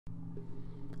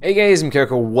Hey guys, I'm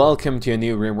Koko. Welcome to a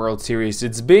new RimWorld series.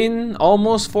 It's been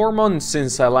almost 4 months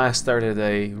since I last started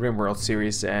a RimWorld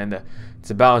series, and it's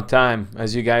about time,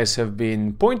 as you guys have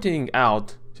been pointing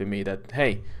out to me that,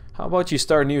 hey, how about you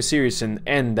start a new series and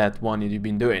end that one that you've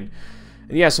been doing?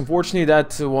 And yes, unfortunately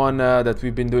that one that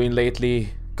we've been doing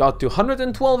lately got to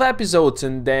 112 episodes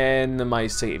and then my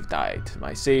save died.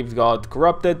 My save got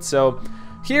corrupted, so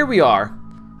here we are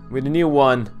with a new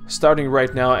one starting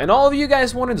right now, and all of you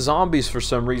guys wanted zombies for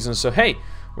some reason, so hey,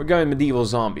 we're going medieval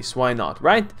zombies, why not,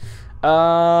 right?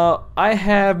 I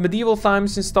have medieval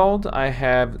times installed, I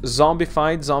have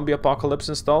zombified zombie apocalypse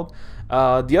installed.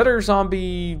 The other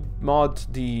zombie mod,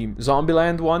 the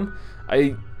Zombieland one,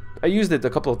 I used it a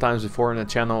couple of times before on the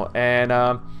channel, and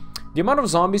the amount of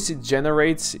zombies it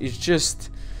generates is just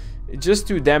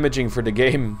too damaging for the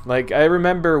game. Like, I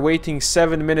remember waiting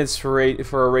 7 minutes for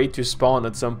a raid to spawn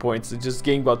at some point. So just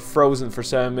game got frozen for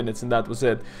 7 minutes and that was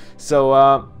it.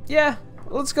 So yeah,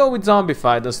 let's go with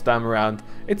Zombified this time around.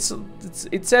 It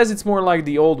says it's more like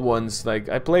the old ones. Like,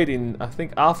 I played in, I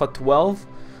think, Alpha 12.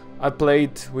 I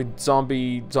played with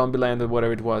Zombieland or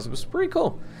whatever it was. It was pretty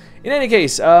cool. In any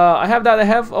case, I have that. I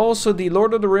have also the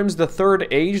Lord of the Rings, the Third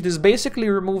Age. This basically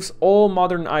removes all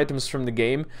modern items from the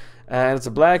game. And it's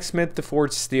a blacksmith to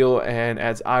forge steel and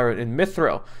adds iron and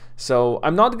mithril. So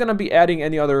I'm not gonna be adding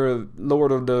any other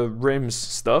Lord of the Rings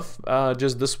stuff,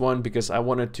 just this one because I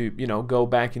wanted to, you know, go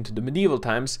back into the medieval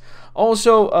times.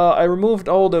 Also, I removed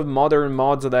all the modern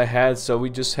mods that I had, so we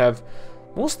just have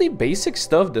mostly basic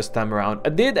stuff this time around. I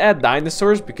did add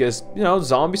dinosaurs because, you know,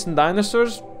 zombies and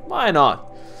dinosaurs, why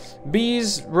not?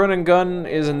 Bees, run and gun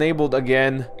is enabled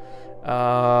again.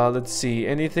 Let's see,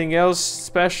 anything else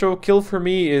special? Kill for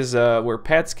me is where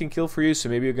pets can kill for you, so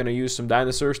maybe we're gonna use some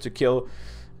dinosaurs to kill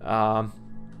our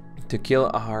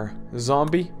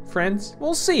zombie friends.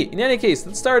 We'll see. In any case,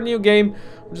 let's start a new game.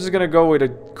 I'm just gonna go with a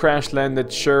crash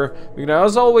landed, sure.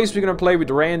 As always, we're gonna play with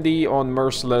Randy on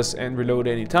Merciless and reload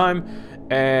anytime,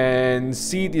 and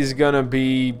seed is gonna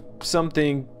be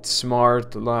something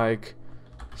smart, like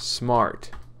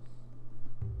smart.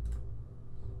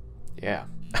 Yeah.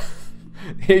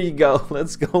 Here you go,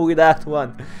 let's go with that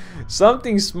one.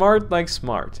 Something smart like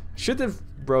smart. Should have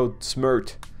wrote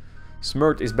smirt.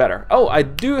 Smirt is better. Oh, I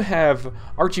do have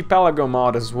Archipelago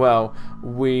mod as well,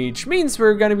 which means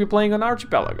we're gonna be playing on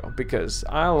Archipelago, because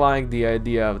I like the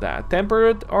idea of that.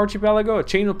 Temperate Archipelago, a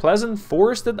chain of pleasant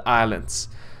forested islands.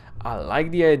 I like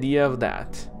the idea of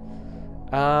that.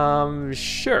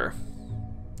 Sure.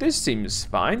 This seems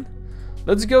fine.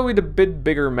 Let's go with a bit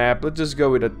bigger map. Let's just go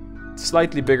with a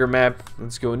slightly bigger map.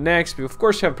 Let's go next. We of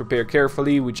course have prepared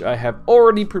carefully, which I have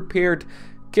already prepared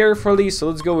carefully. So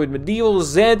let's go with medieval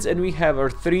Zeds, and we have our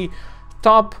 3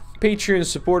 top Patreon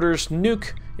supporters: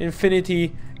 Nuke,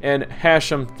 Infinity, and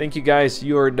Hashem. Thank you guys,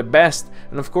 you are the best.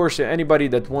 And of course, anybody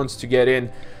that wants to get in,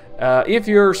 if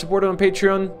you're supported on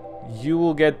Patreon, you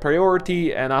will get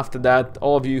priority, and after that,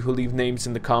 all of you who leave names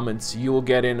in the comments, you will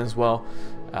get in as well.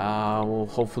 We'll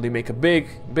hopefully make a big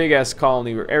ass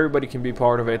colony where everybody can be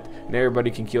part of it and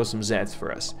everybody can kill some Zeds for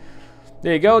us.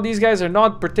 There you go. These guys are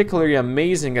not particularly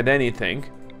amazing at anything.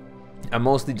 I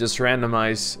mostly just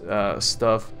randomize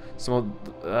stuff.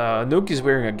 Nuke is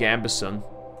wearing a gambeson.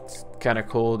 It's kind of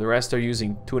cool. The rest are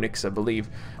using tunics, I believe.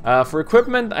 For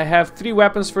equipment, I have 3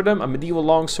 weapons for them: a medieval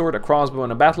longsword, a crossbow,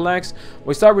 and a battle axe.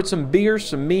 We start with some beer,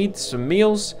 some meat, some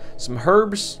meals, some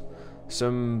herbs,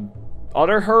 some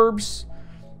other herbs.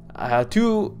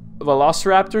 2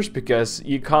 velociraptors, because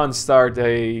you can't start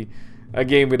a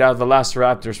game without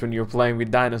velociraptors when you're playing with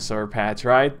dinosaur pets,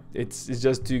 right? It's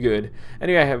just too good.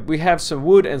 Anyway, we have some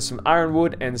wood and some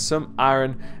ironwood and some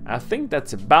iron. I think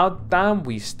that's about time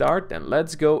we start, and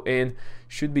let's go in.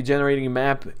 Should be generating a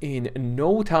map in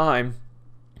no time.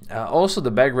 Also,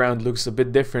 the background looks a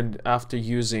bit different after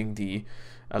using the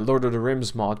Lord of the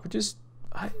Rings mod, which is,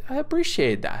 I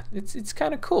appreciate that. It's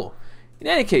kind of cool. In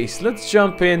any case, let's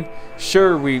jump in.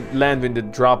 Sure, we land in the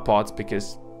drop pods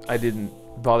because I didn't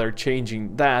bother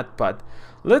changing that, but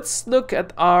let's look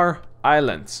at our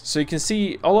islands. So you can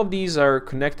see all of these are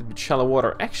connected with shallow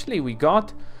water. Actually, we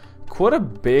got quite a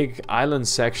big island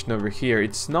section over here.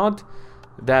 It's not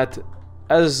that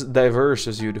as diverse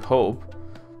as you'd hope.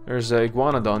 There's a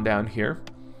iguanodon down here.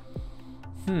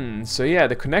 So yeah,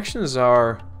 the connections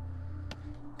are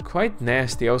quite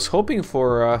nasty. I was hoping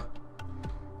for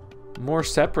more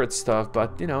separate stuff,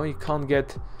 but you know, you can't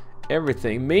get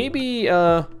everything. Maybe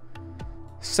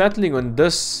settling on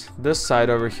this side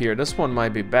over here. This one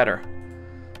might be better.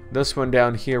 This one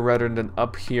down here rather than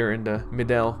up here in the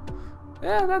middle.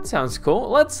 Yeah, that sounds cool.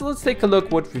 Let's take a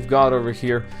look what we've got over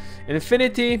here.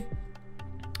 Infinity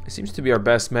seems to be our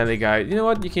best melee guy. You know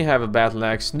what? You can have a battle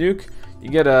axe. Nuke, you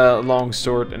get a long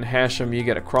sword, and Hashem, you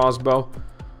get a crossbow.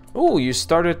 Oh, you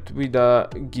started with a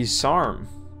Gisarm.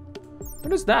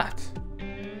 What is that?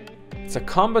 It's a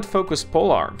combat-focused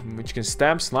polearm, which can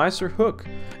stab, slice, or hook.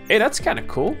 Hey, that's kind of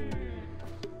cool.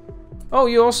 Oh,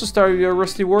 you also started with a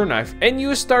rusty war knife, and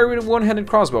you started with a one-handed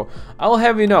crossbow. I'll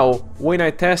have you know, when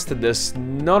I tested this,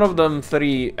 none of them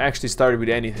three actually started with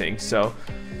anything, so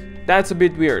that's a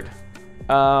bit weird.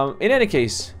 In any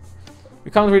case,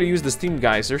 we can't really use the steam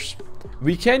geysers.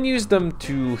 We can use them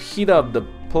to heat up the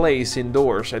place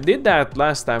indoors. I did that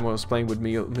last time I was playing with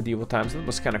Medieval Times. That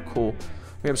was kind of cool.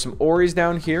 We have some Oris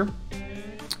down here.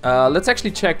 Let's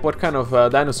actually check what kind of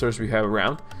dinosaurs we have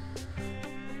around.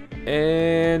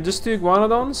 And just 2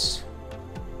 iguanodons.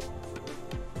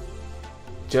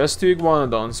 Just 2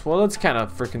 iguanodons. Well, that's kind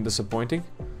of freaking disappointing.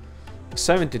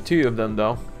 72 of them,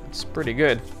 though. It's pretty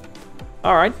good.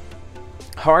 Alright.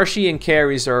 Harshy and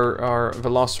Carries are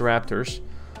velociraptors.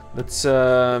 Let's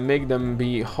make them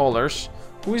be haulers.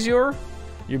 Who is you're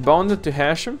bonded to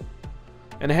Hashem?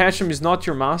 And Hashem is not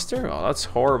your master? Oh, that's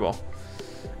horrible.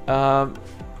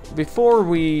 Before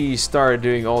we start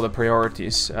doing all the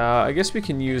priorities, I guess we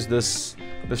can use the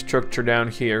structure down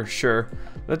here. Sure.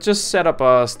 Let's just set up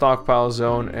a stockpile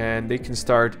zone and they can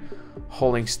start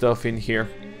hauling stuff in here.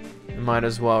 Might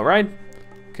as well, right?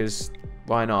 Because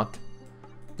why not?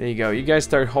 There you go. You guys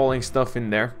start hauling stuff in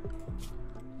there.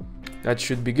 That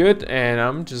should be good. And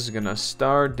I'm just gonna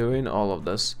start doing all of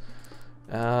this.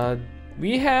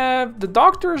 We have... The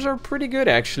doctors are pretty good,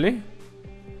 actually.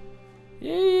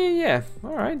 Yeah.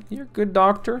 Alright, you're a good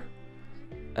doctor.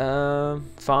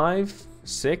 5,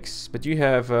 6, but you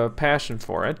have a passion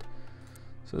for it.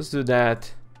 So let's do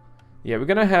that. Yeah, we're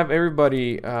gonna have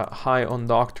everybody high on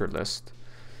doctor list.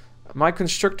 My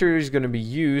constructor is gonna be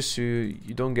you, so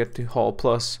you don't get to haul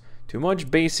plus too much.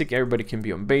 Basic, everybody can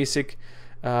be on basic.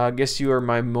 I guess you are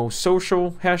my most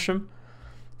social, Hashem.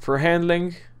 For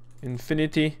handling,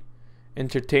 infinity,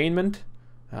 entertainment.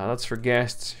 That's for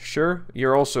guests, sure.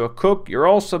 You're also a cook. You're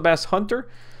also a best hunter.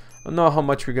 I don't know how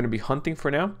much we're going to be hunting for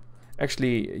now.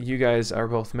 Actually, you guys are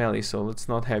both melee, so let's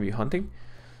not have you hunting.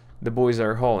 The boys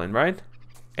are hauling, right?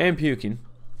 And puking.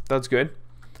 That's good.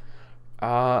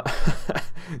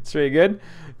 It's very good.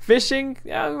 Fishing.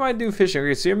 Yeah, we might do fishing.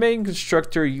 Okay, so your main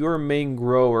constructor, your main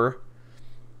grower,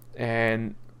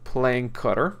 and plank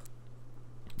cutter.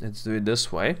 Let's do it this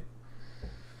way.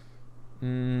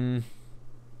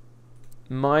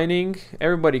 Mining,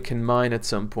 everybody can mine at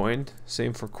some point.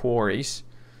 Same for quarries.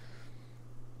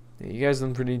 You guys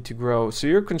don't really need to grow. So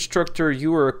you're a constructor,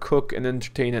 you are a cook and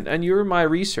entertainer, and you're my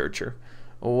researcher.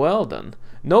 Well done.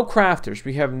 No crafters.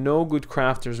 We have no good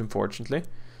crafters, unfortunately.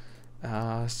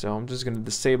 So I'm just gonna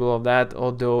disable all that.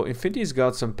 Although Infinity's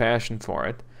got some passion for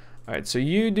it. All right. So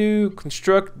you do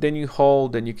construct, then you haul,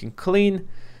 then you can clean.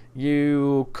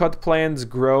 You cut plants,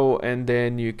 grow, and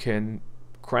then you can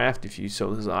craft if you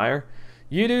so desire.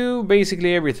 You do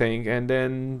basically everything, and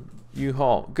then you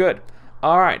haul. Good.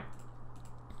 Alright.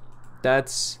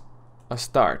 That's a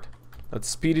start. Let's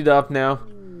speed it up now.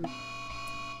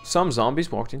 Some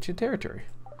zombies walked into territory.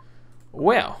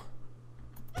 Well.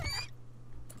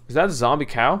 Is that a zombie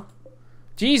cow?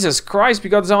 Jesus Christ, we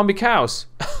got zombie cows.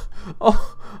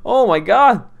 oh my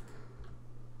god.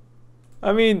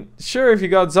 I mean, sure if you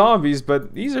got zombies,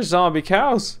 but these are zombie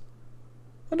cows.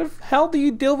 How the hell do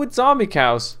you deal with zombie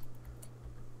cows?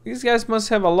 These guys must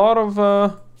have a lot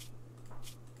of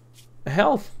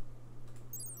health,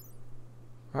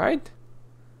 right?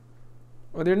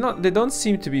 Well, they're not. They don't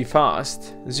seem to be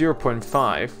fast.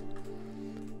 0.5.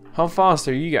 How fast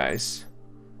are you guys?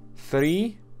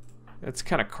 3. That's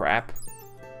kind of crap.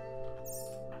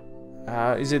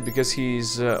 Is it because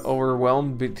he's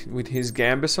overwhelmed with his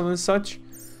Gambison and such?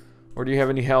 Or do you have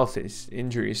any health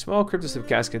injuries? Well, Cryptosleep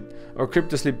Casket or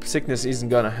Cryptosleep Sickness isn't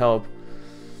gonna help.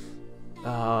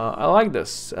 I like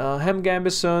this. Hem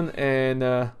Gambison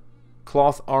and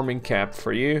Cloth Arming Cap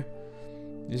for you.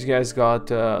 These guys got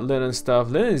linen stuff.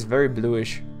 Linen is very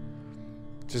bluish.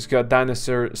 Just got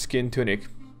dinosaur skin tunic.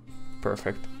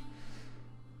 Perfect.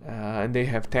 And they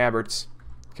have tabards.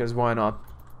 Because why not?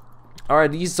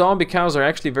 Alright, these zombie cows are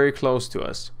actually very close to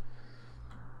us.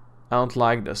 I don't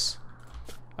like this.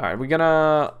 Alright, we're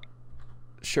gonna...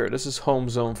 Sure, this is home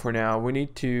zone for now. We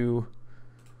need to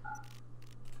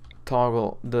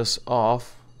toggle this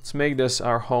off. Let's make this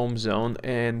our home zone.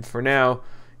 And for now,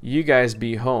 you guys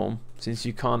be home. Since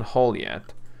you can't haul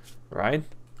yet. Right?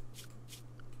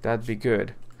 That'd be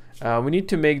good. We need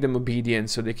to make them obedient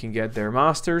so they can get their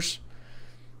masters.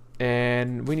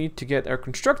 And we need to get our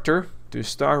constructor to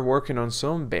start working on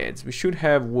some beds. We should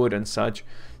have wood and such.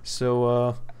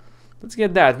 So Let's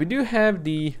get that. We do have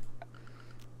the...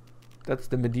 That's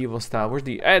the medieval style. Where's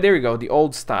the... there we go. The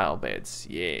old style beds.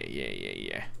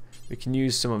 Yeah. We can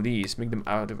use some of these. Make them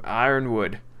out of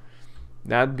ironwood.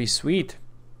 That'd be sweet.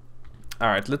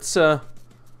 Alright, let's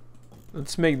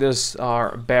make this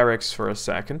our barracks for a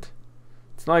second.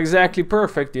 It's not exactly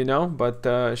perfect, you know,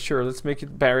 but sure, let's make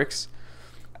it barracks.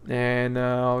 And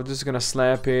I'm just gonna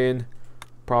slap in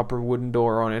proper wooden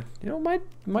door on it. You know,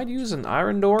 might use an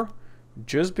iron door.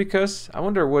 Just because. I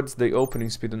wonder what's the opening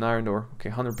speed on iron door. Okay,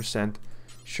 100%.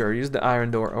 Sure, use the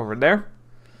iron door over there.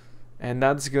 And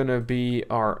that's gonna be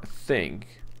our thing.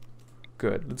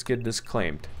 Good, let's get this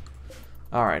claimed.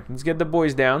 Alright, let's get the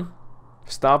boys down.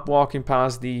 Stop walking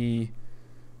past the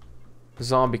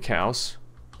zombie cows.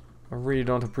 I really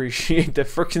don't appreciate the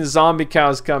freaking zombie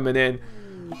cows coming in.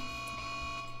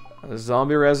 A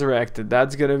zombie resurrected.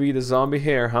 That's gonna be the zombie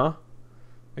hair, huh?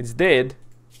 It's dead.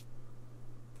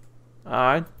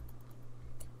 Alright.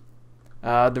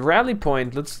 The rally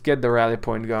point. Let's get the rally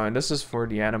point going. This is for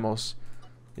the animals.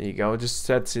 There you go. Just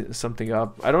set something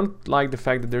up. I don't like the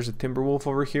fact that there's a timber wolf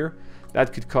over here.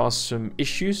 That could cause some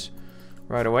issues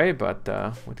right away, but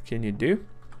what can you do?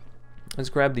 Let's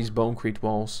grab these bonecrete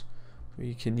walls.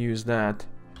 We can use that.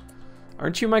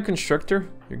 Aren't you my constructor?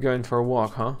 You're going for a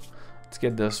walk, huh? Let's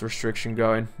get this restriction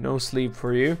going. No sleep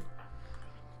for you.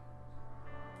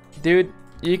 Dude,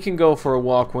 you can go for a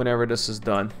walk whenever this is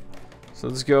done. So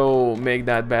let's go make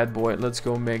that bad boy. Let's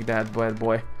go make that bad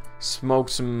boy. Smoke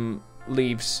some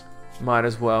leaves. Might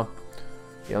as well.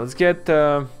 Yeah, let's get...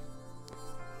 let's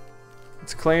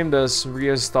claim this,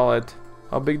 reinstall it.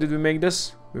 How big did we make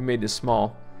this? We made this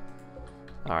small.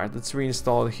 Alright, let's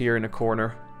reinstall it here in the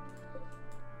corner.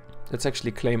 Let's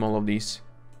actually claim all of these.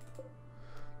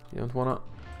 You don't want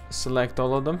to select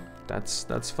all of them.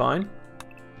 That's fine.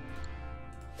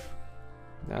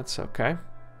 That's okay.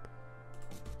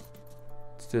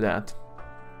 Let's do that.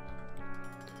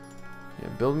 Yeah,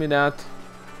 build me that.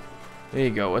 There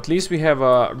you go. At least we have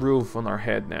a roof on our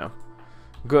head now.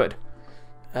 Good.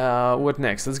 What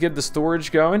next? Let's get the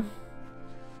storage going.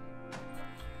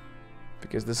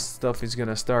 Because this stuff is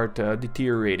gonna start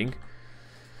deteriorating.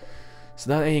 So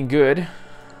that ain't good.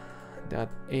 That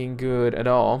ain't good at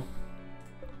all.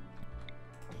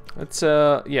 Let's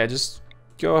yeah, just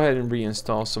go ahead and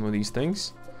reinstall some of these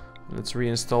things. Let's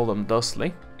reinstall them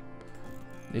thusly.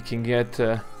 You can get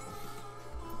the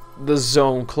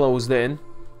zone closed in,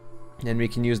 and we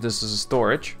can use this as a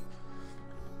storage.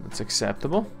 That's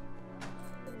acceptable.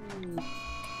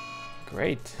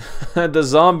 Great. The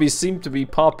zombies seem to be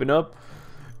popping up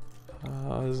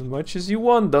as much as you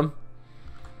want them.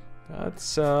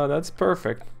 That's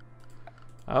perfect.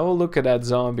 I will look at that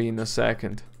zombie in a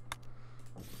second.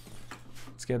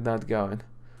 Let's get that going.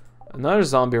 Another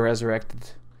zombie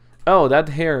resurrected. Oh, that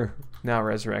hair now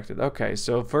resurrected. Okay,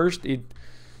 so first it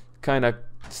kind of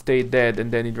stayed dead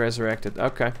and then it resurrected.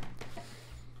 Okay.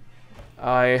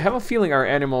 I have a feeling our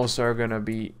animals are gonna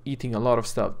be eating a lot of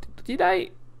stuff. Did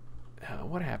I...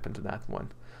 what happened to that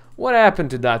one? What happened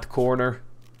to that corner?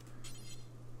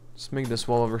 Let's make this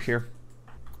wall over here.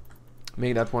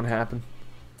 Make that one happen.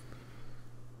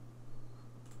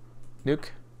 Nuke.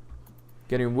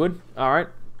 Getting wood. Alright.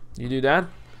 You do that.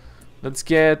 Let's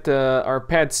get our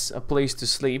pets a place to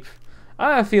sleep.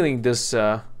 I have a feeling this...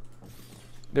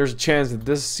 there's a chance that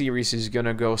this series is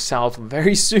gonna go south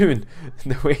very soon.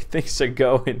 The way things are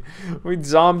going. With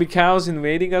zombie cows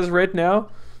invading us right now.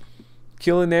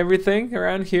 Killing everything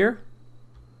around here.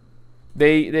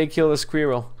 They kill the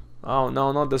squirrel. Oh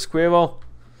no, not the squirrel.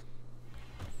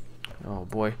 Oh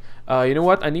boy. You know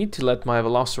what? I need to let my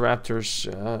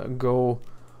velociraptors go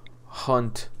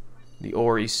hunt the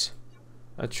Oris.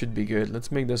 That should be good.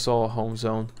 Let's make this all a home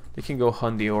zone. They can go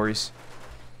hunt the Oris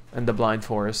and the blind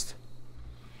forest.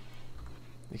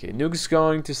 Okay, Nuke's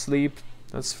going to sleep.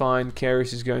 That's fine.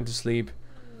 Karis is going to sleep.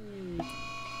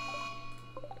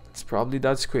 It's probably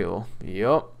that squirrel.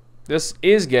 Yup. This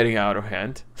is getting out of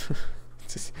hand.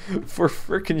 For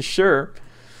freaking sure.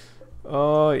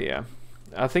 Oh, yeah.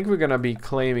 I think we're gonna be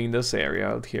claiming this area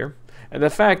out here. And the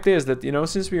fact is that, you know,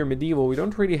 since we are medieval, we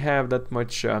don't really have that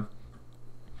much...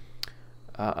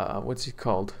 what's it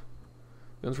called?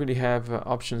 We don't really have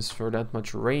options for that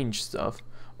much range stuff.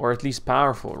 Or at least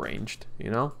powerful ranged, you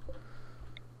know?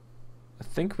 I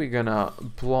think we're gonna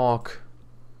block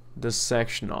this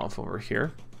section off over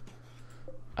here.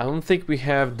 I don't think we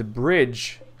have the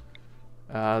bridge,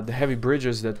 the heavy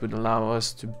bridges that would allow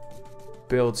us to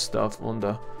build stuff on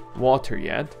the water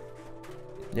yet.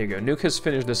 There you go. Nuke has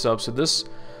finished this up, so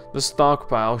the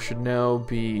stockpile should now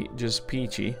be just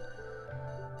peachy.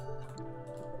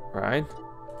 Right?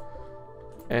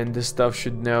 And this stuff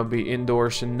should now be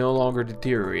indoors and no longer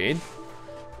deteriorate.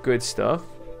 Good stuff.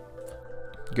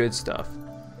 Good stuff.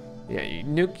 Yeah,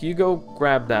 Nuke, you go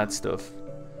grab that stuff.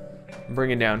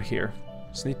 Bring it down here.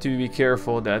 Just need to be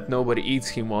careful that nobody eats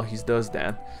him while he does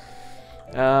that.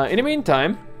 In the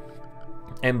meantime,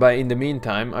 and by in the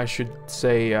meantime, I should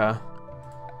say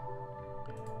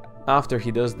after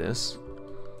he does this,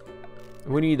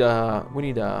 we need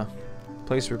a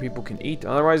place where people can eat.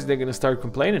 Otherwise, they're gonna start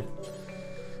complaining.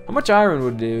 How much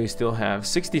ironwood do we still have?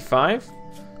 65?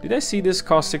 Did I see this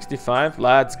cost 65?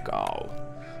 Let's go.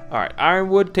 Alright,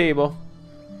 ironwood table.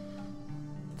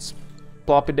 Let's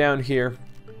plop it down here.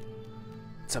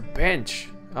 It's a bench.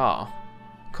 Oh,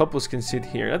 couples can sit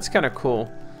here. That's kind of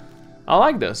cool. I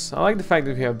like this. I like the fact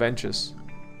that we have benches.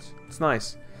 It's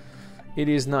nice. It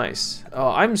is nice. Oh,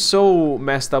 I'm so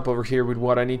messed up over here with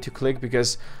what I need to click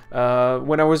because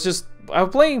when I was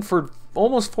playing for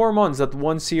almost 4 months that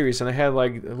one series and I had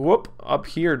like whoop up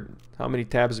here how many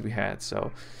tabs we had,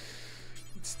 so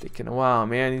it's taking a while,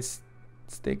 man. It's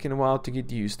taking a while to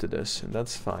get used to this, and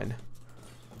that's fine.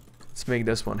 Let's make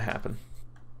this one happen.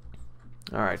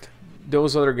 Alright,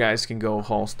 those other guys can go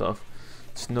haul stuff.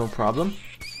 It's no problem.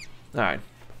 Alright,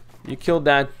 you killed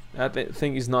that. That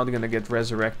thing is not gonna get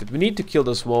resurrected. We need to kill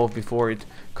this wolf before it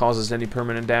causes any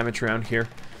permanent damage around here.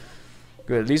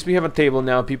 Good, at least we have a table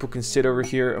now. People can sit over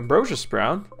here. Ambrosia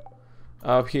sprout.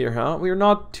 Up here, huh? We're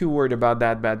not too worried about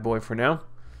that bad boy for now.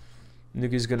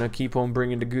 Nuki's gonna keep on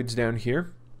bringing the goods down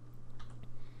here.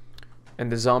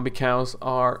 And the zombie cows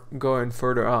are going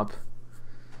further up.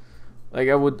 Like,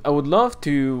 I would love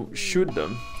to shoot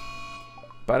them.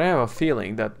 But I have a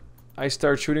feeling that I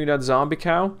start shooting that zombie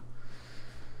cow,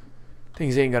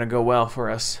 things ain't gonna go well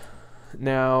for us.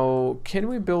 Now, can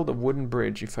we build a wooden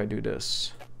bridge if I do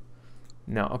this?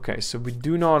 No, okay, so we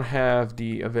do not have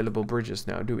the available bridges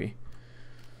now, do we?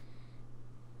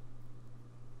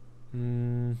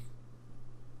 Can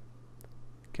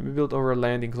we build over a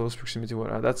land in close proximity to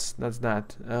water? That's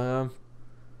that. Can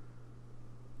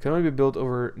only be built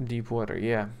over deep water.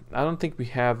 Yeah, I don't think we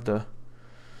have the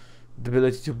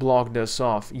ability to block this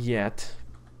off yet,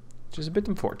 which is a bit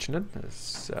unfortunate,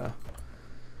 as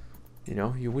you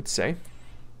know, you would say.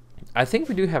 I think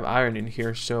we do have iron in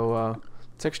here, so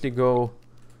let's actually go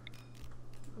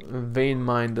vein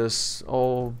mine this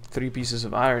all 3 pieces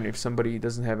of iron if somebody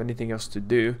doesn't have anything else to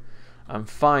do. I'm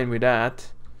fine with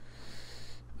that.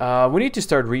 We need to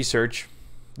start research.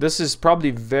 This is probably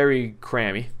very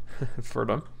crammy for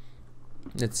them.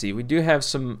 Let's see, we do have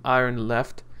some iron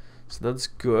left, so that's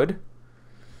good.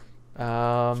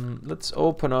 Let's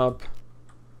open up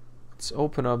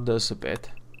this a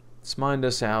bit. Let's mine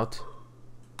this out.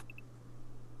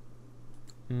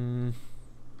 Let's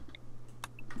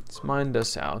mine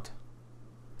this out.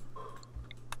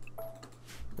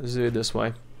 Let's do it this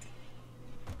way.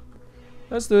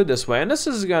 Let's do it this way. And this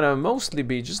is gonna mostly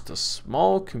be just a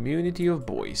small community of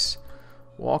boys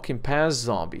walking past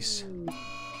zombies,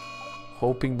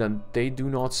 hoping that they do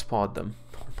not spot them.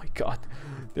 Oh my god.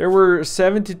 There were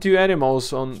 72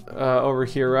 animals on over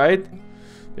here, right?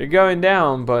 They're going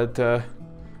down, but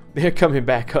they're coming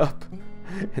back up.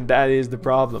 And that is the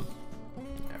problem.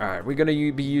 Alright, we're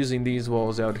gonna be using these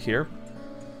walls out here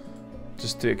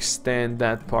just to extend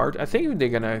that part. I think they're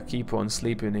gonna keep on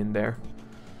sleeping in there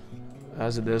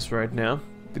as it is right now.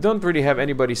 We don't really have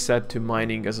anybody set to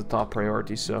mining as a top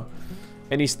priority, so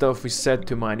any stuff we set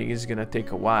to mining is gonna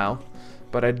take a while.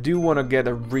 But I do want to get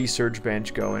a research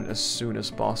bench going as soon as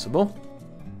possible.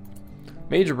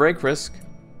 Major break risk.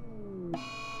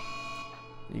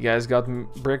 You guys got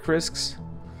break risks?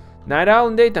 Night owl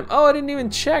and daytime. Oh, I didn't even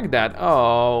check that.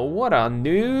 Oh, what a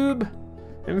noob.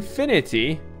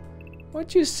 Infinity.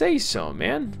 Why'd you say so,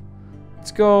 man?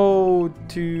 Let's go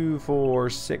 2, 4,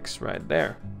 6 right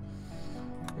there.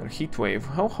 Got a heat wave.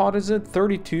 How hot is it?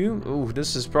 32? Ooh,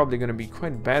 this is probably going to be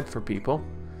quite bad for people.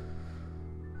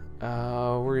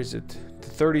 Where is it?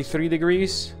 33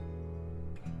 degrees?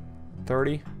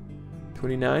 30?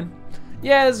 29?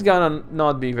 Yeah, it's gonna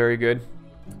not be very good.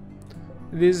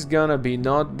 It is gonna be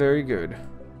not very good.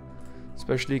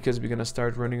 Especially because we're gonna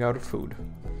start running out of food.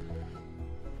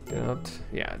 Yeah,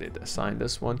 I did assign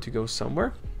this one to go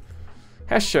somewhere.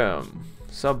 Hashem.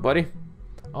 Sup, buddy?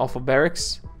 Alpha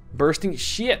Barracks. Bursting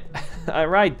shit.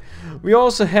 Alright. We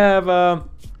also have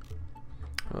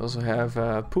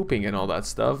pooping and all that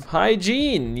stuff.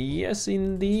 Hygiene. Yes,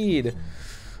 indeed.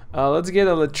 Let's get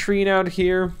a latrine out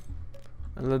here.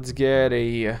 And let's get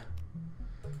a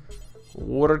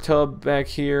water tub back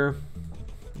here.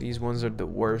 These ones are the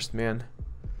worst, man.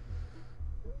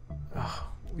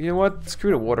 You know what?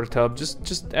 Screw the water tub.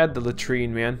 Just add the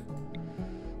latrine, man.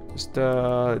 Just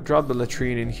drop the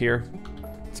latrine in here.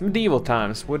 It's medieval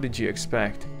times. What did you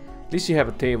expect? At least you have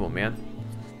a table, man.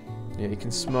 Yeah, you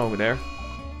can smoke there.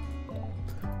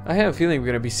 I have a feeling we're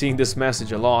gonna be seeing this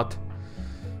message a lot.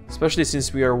 Especially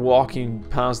since we are walking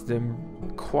past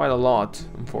them quite a lot,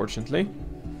 unfortunately.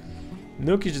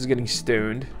 Nook is just getting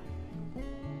stoned.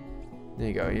 There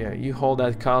you go, yeah. You hold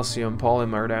that calcium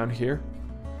polymer down here.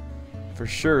 For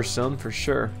sure, son, for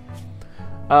sure.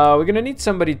 We're gonna need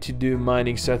somebody to do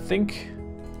mining, so I think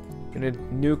gonna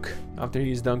Nuke after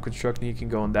he's done constructing. He can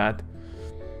go on that.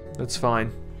 That's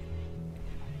fine.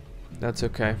 That's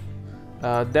okay.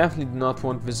 Definitely do not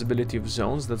want visibility of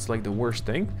zones. That's like the worst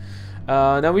thing.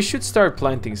 Now we should start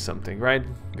planting something, right?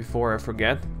 Before I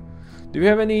forget. Do we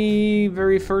have any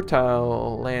very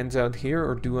fertile lands out here,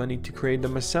 or do I need to create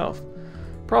them myself?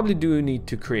 Probably do need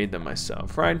to create them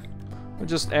myself, right? We'll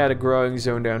just add a growing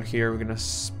zone down here. We're gonna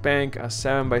spank a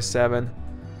 7x7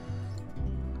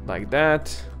 like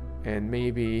that, and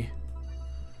maybe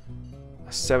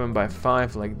a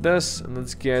 7x5 like this. And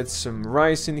let's get some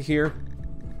rice in here.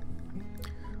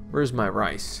 Where's my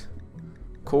rice?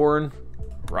 Corn,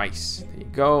 rice. There you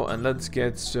go. And let's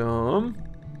get some.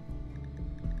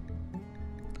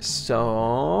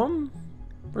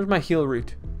 Where's my heal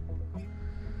root?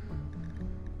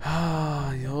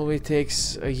 It always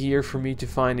takes a year for me to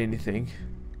find anything,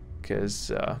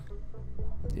 because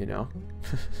you know.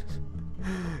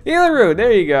 Healer root,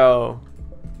 there you go.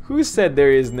 Who said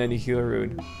there isn't any healer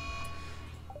root?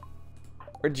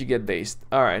 Where'd you get based?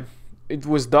 Alright. It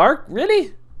was dark?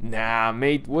 Really? Nah,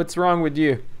 mate, what's wrong with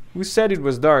you? Who said it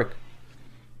was dark?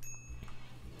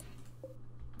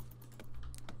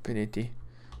 Infinity.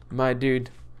 My dude.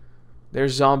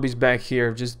 There's zombies back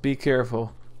here. Just be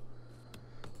careful.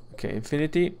 Okay,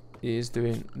 Infinity is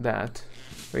doing that.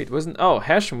 Wait, wasn't... Oh,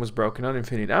 Hashem was broken, not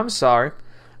Infinity. I'm sorry.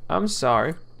 I'm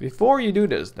sorry. Before you do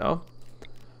this, though,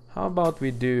 how about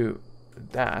we do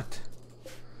that?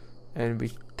 And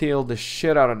we till the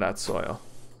shit out of that soil.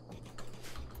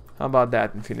 How about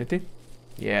that, Infinity?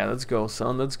 Yeah, let's go,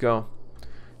 son. Let's go.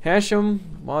 Hashem,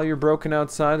 while you're broken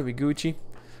outside, we Gucci.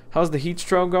 How's the heat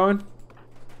stroke going?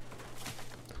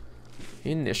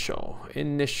 Initial.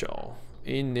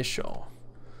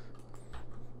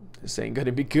 This ain't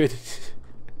gonna be good.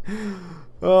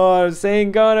 Oh, this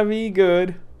ain't gonna be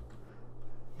good.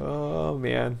 Oh,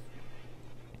 man.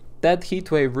 That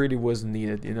heat wave really wasn't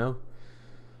needed, you know?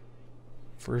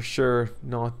 For sure,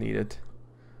 not needed.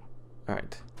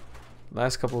 Alright.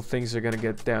 Last couple of things are gonna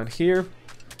get down here.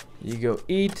 You go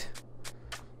eat.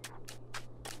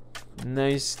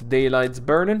 Nice daylight's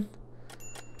burning.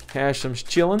 Hashem's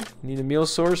chilling. Need a meal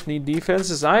source, need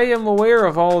defenses. I am aware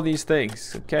of all of these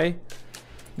things, okay?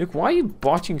 Look, why are you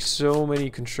botching so many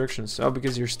constructions? Oh,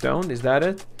 because you're stoned? Is that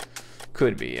it?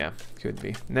 Could be, yeah. Could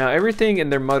be. Now, everything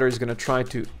and their mother is gonna try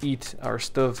to eat our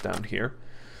stuff down here.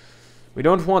 We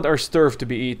don't want our stuff to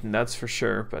be eaten, that's for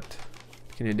sure, but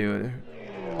what can you do?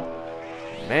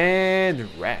 Man,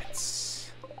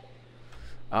 rats.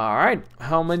 Alright,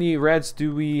 how many rats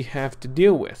do we have to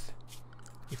deal with?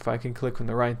 If I can click on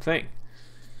the right thing.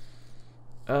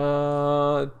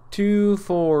 2,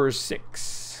 4,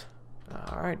 6.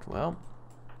 Alright, well.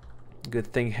 Good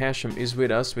thing Hashem is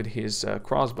with us with his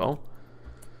crossbow.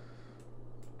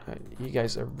 You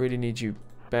guys, I really need you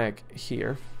back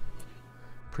here.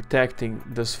 Protecting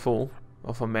this fool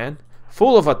of a man.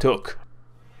 Fool of a took!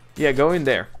 Yeah, go in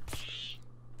there.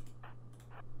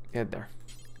 Get there.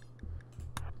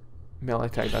 Melee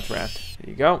attack that rat. There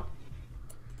you go.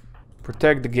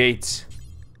 Protect the gates.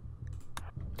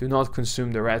 Do not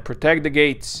consume the rat. Protect the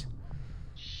gates.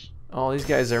 Oh, these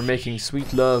guys are making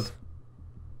sweet love.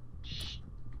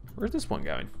 Where's this one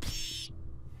going?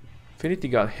 Infinity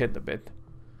got hit a bit.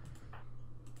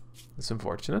 That's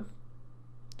unfortunate.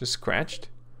 Just scratched.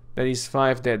 That is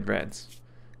 5 dead rats.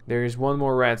 There is one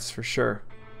more rats for sure.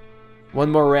 One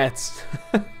more rats.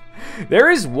 There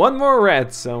is one more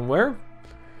rat somewhere.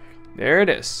 There it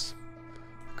is.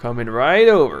 Coming right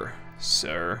over,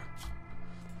 sir.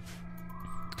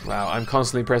 Wow, I'm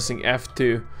constantly pressing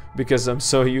F2 because I'm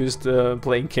so used to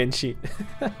playing Kenshi.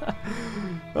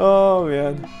 Oh,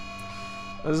 man.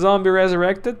 A zombie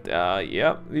resurrected?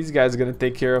 Yep. These guys are gonna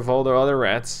take care of all the other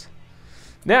rats.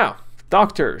 Now,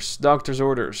 doctors. Doctor's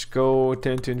orders. Go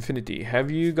attend to Infinity.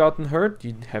 Have you gotten hurt?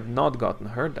 You have not gotten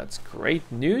hurt. That's great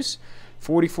news.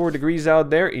 44 degrees out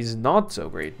there is not so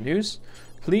great news.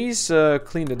 Please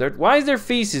clean the dirt. Why is there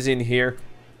feces in here?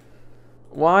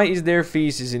 Why is there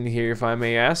feces in here, if I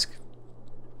may ask?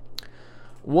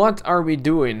 What are we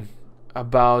doing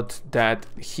about that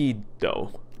heat,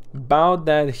 though? About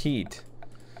that heat.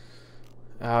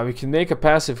 We can make a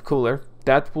passive cooler.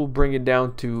 that will bring it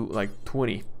down to like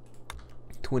 20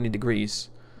 degrees.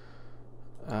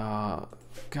 God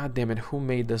damn it, who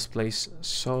made this place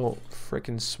so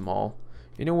freaking small?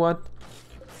 You know what?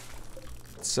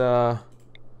 Let's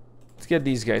get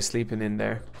these guys sleeping in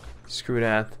there. Screw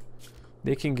that.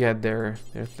 They can get their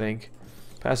thing.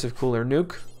 Passive cooler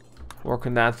nuke. Work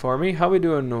on that for me. How we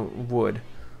doing on wood?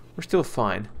 We're still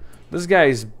fine. This guy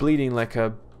is bleeding like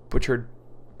a butchered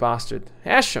bastard.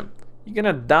 Hash him! You're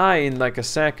gonna die in like a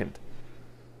second.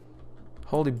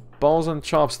 Holy balls on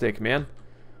chopstick, man.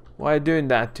 Why are you doing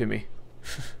that to me?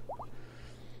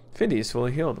 Infinity is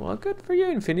fully healed. Well, good for you,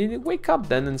 Infinity. Wake up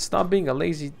then and stop being a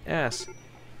lazy ass.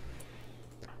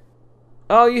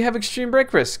 Oh, you have extreme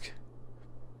break risk.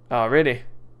 Oh, really?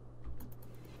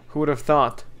 Who would have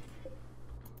thought?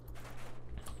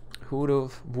 Who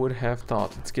would have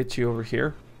thought? Let's get you over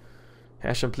here.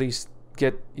 Hashem, please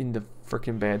get in the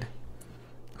freaking bed.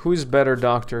 Who's better,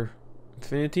 Doctor?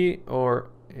 Infinity or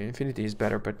Infinity is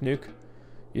better, but Nuke,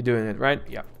 you're doing it right?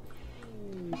 Yeah.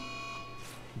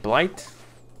 Blight.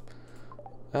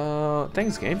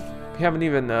 Thanks, game. We haven't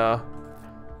even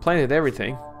planted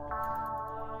everything.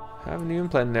 Haven't even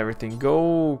planted everything.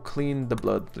 Go clean the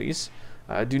blood, please.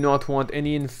 I do not want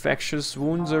any infectious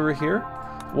wounds over here.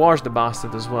 Wash the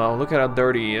bastard as well. Look at how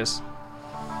dirty he is.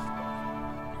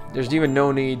 There's even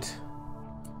no need.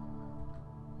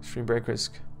 Extreme break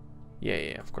risk.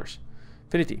 Yeah, of course.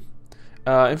 Infinity.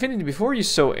 Infinity, before you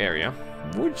sow area,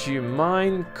 would you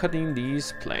mind cutting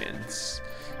these plants?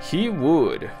 He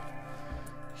would.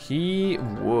 He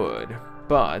would.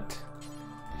 But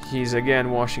he's again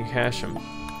washing Hashem.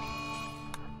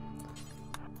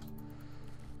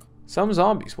 Some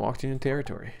zombies walked into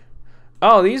territory.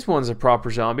 Oh, these ones are proper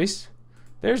zombies.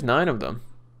 There's 9 of them.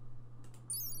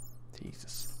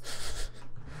 Jesus.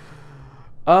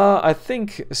 I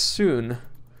think soon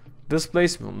this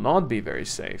place will not be very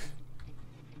safe.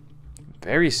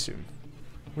 Very soon.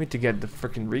 We need to get the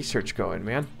freaking research going,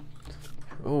 man.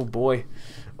 Oh boy.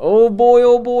 Oh boy,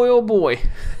 oh boy, oh boy.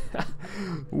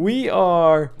 We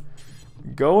are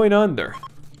going under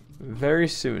very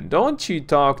soon. Don't you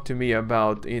talk to me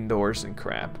about indoors and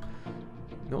crap.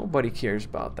 Nobody cares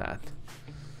about that.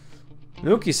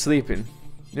 Nuki's sleeping.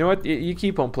 You know what? You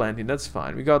keep on planting. That's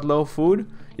fine. We got low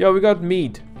food. Yo, we got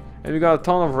meat. And we got a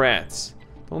ton of rats.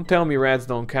 Don't tell me rats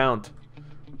don't count.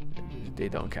 They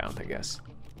don't count, I guess.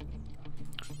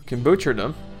 We can butcher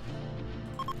them.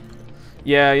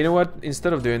 Yeah, you know what?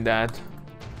 Instead of doing that,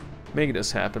 make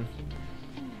this happen.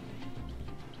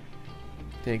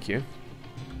 Thank you.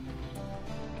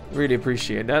 Really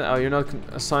appreciate that. Oh, you're not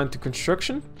assigned to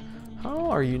construction?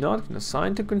 How are you not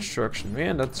assigned to construction?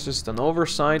 Man, that's just an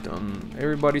oversight on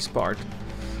everybody's part.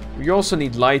 We also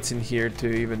need lights in here to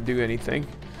even do anything.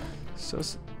 So,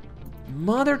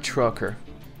 mother trucker.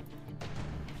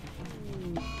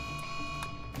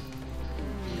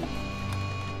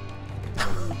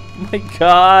 My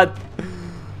god.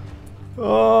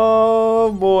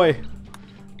 Oh boy.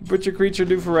 Butcher creature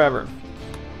do forever.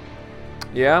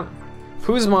 Yeah.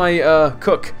 Who's my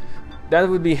cook? That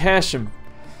would be Hashem.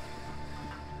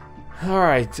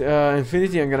 Alright,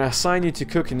 Infinity, I'm gonna assign you to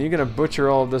cook and you're gonna butcher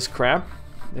all this crap.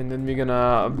 And then we're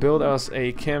gonna build us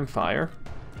a campfire.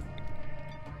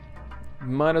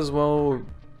 Might as well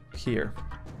here.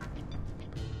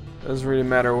 Doesn't really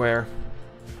matter where.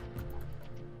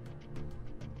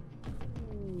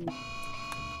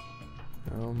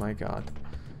 Oh my god.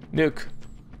 Nuke.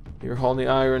 You're holding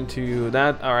iron to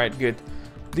that. Alright, good.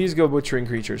 Please go butchering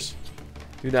creatures.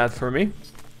 Do that for me.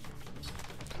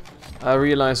 I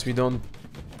realize we don't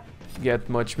get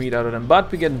much meat out of them,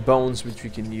 but we get bones which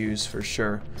we can use for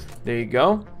sure. There you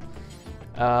go.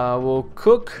 We'll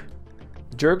cook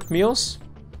jerk meals.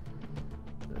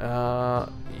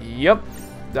 Yep,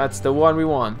 that's the one we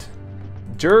want.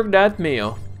 Jerk that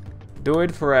meal. Do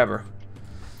it forever.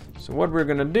 So what we're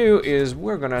gonna do is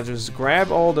we're gonna just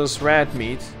grab all this rat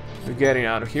meat. We're getting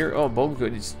out of here. Oh, bowl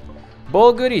goodies.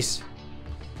 Bowl goodies.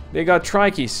 They got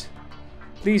trikeys.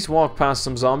 Please walk past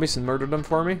some zombies and murder them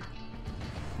for me.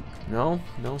 No,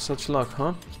 no such luck,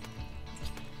 huh?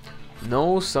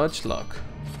 No such luck.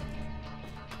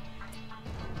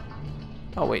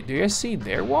 Oh wait, do you guys see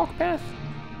their walk path?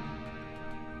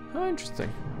 Oh,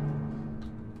 interesting.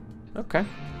 Okay.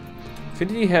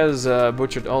 Infinity has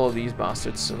butchered all of these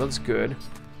bastards, so that's good.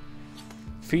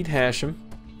 Feed Hashem.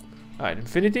 Alright,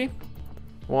 Infinity.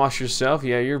 Wash yourself.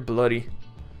 Yeah, you're bloody.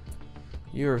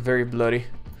 You're very bloody.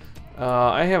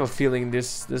 I have a feeling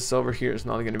this over here is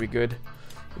not going to be good.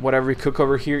 Whatever we cook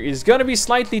over here is going to be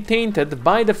slightly tainted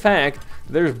by the fact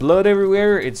there's blood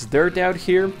everywhere. It's dirt out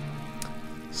here.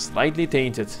 Slightly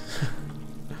tainted.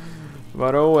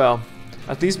 But oh well.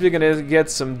 At least we're gonna get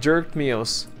some jerked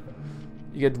meals.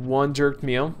 You get 1 jerked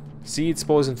meal. See, it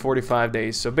spawns in 45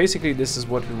 days. So basically this is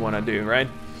what we want to do, right?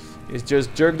 Is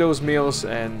just jerk those meals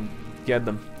and get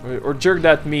them. Or jerk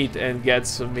that meat and get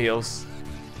some meals.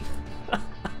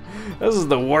 This is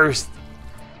the worst.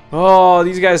 Oh,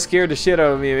 these guys scared the shit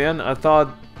out of me, man. I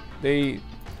thought they...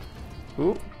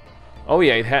 Ooh. Oh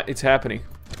yeah, it's happening.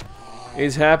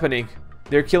 It's happening.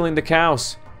 They're killing the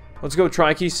cows. Let's go,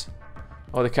 trikeys.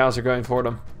 Oh, the cows are going for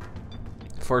them.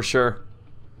 For sure.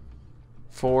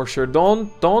 For sure.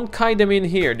 Don't kite them in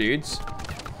here, dudes.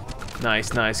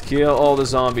 Nice, nice. Kill all the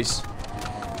zombies.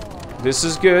 This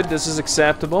is good. This is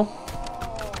acceptable.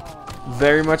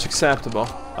 Very much acceptable.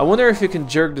 I wonder if you can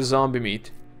jerk the zombie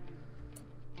meat.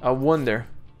 I wonder.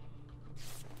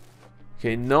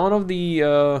 Okay, none of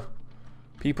the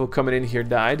people coming in here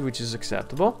died, which is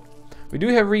acceptable. We do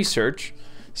have research,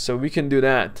 so we can do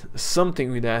that.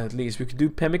 Something with that at least. We could do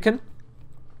pemmican.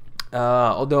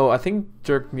 Although I think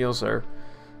jerked meals are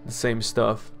the same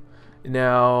stuff.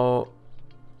 Now,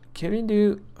 can we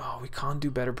do... Oh, we can't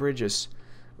do better bridges.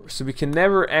 So we can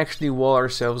never actually wall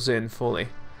ourselves in fully.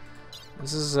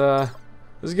 This is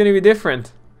gonna be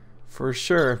different. For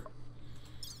sure.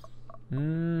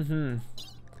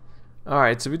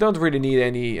 Alright, so we don't really need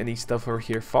any stuff over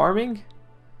here. Farming?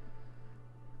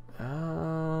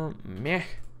 Meh.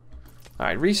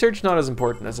 Alright, research not as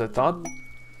important as I thought.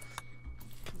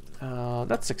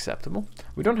 That's acceptable.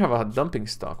 We don't have a dumping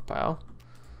stockpile.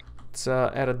 Let's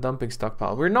add a dumping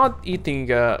stockpile. We're not eating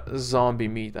zombie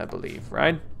meat, I believe,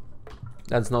 right?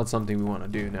 That's not something we want to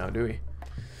do now, do we?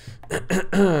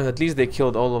 At least they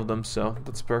killed all of them, so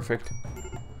that's perfect.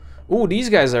 Ooh, these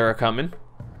guys are coming.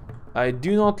 I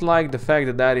do not like the fact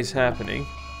that that is happening.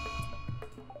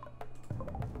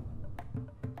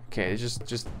 Okay, just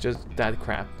that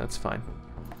crap. That's fine.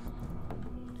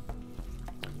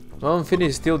 Well, Infinity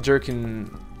is still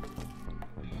jerking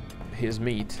his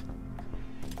meat,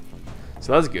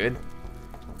 so that's good.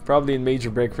 Probably in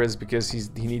major breakfast because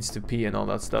he needs to pee and all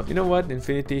that stuff. You know what,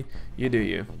 Infinity? You do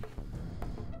you.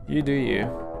 You do you.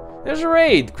 There's a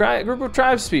raid! Group of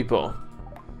tribespeople.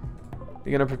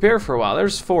 They're gonna prepare for a while.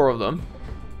 There's 4 of them.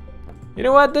 You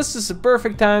know what? This is a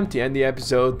perfect time to end the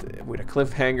episode with a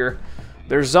cliffhanger.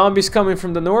 There's zombies coming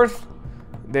from the north.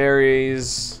 There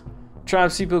is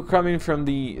tribespeople coming from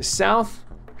the south.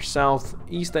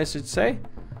 Southeast, I should say.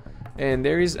 And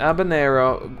there is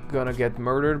Habanero gonna get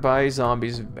murdered by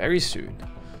zombies very soon.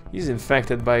 He's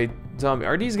infected by zombies.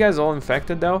 Are these guys all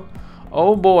infected though?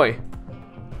 Oh boy.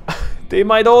 They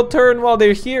might all turn while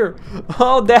they're here.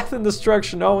 Oh, death and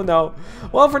destruction. Oh no.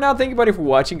 Well, for now, thank you everybody for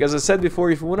watching. As I said before,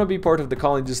 if you want to be part of the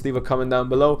colony, just leave a comment down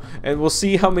below. And we'll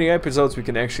see how many episodes we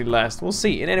can actually last. We'll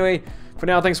see. And anyway, for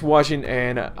now, thanks for watching.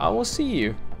 And I will see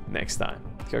you next time.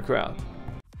 Koko out.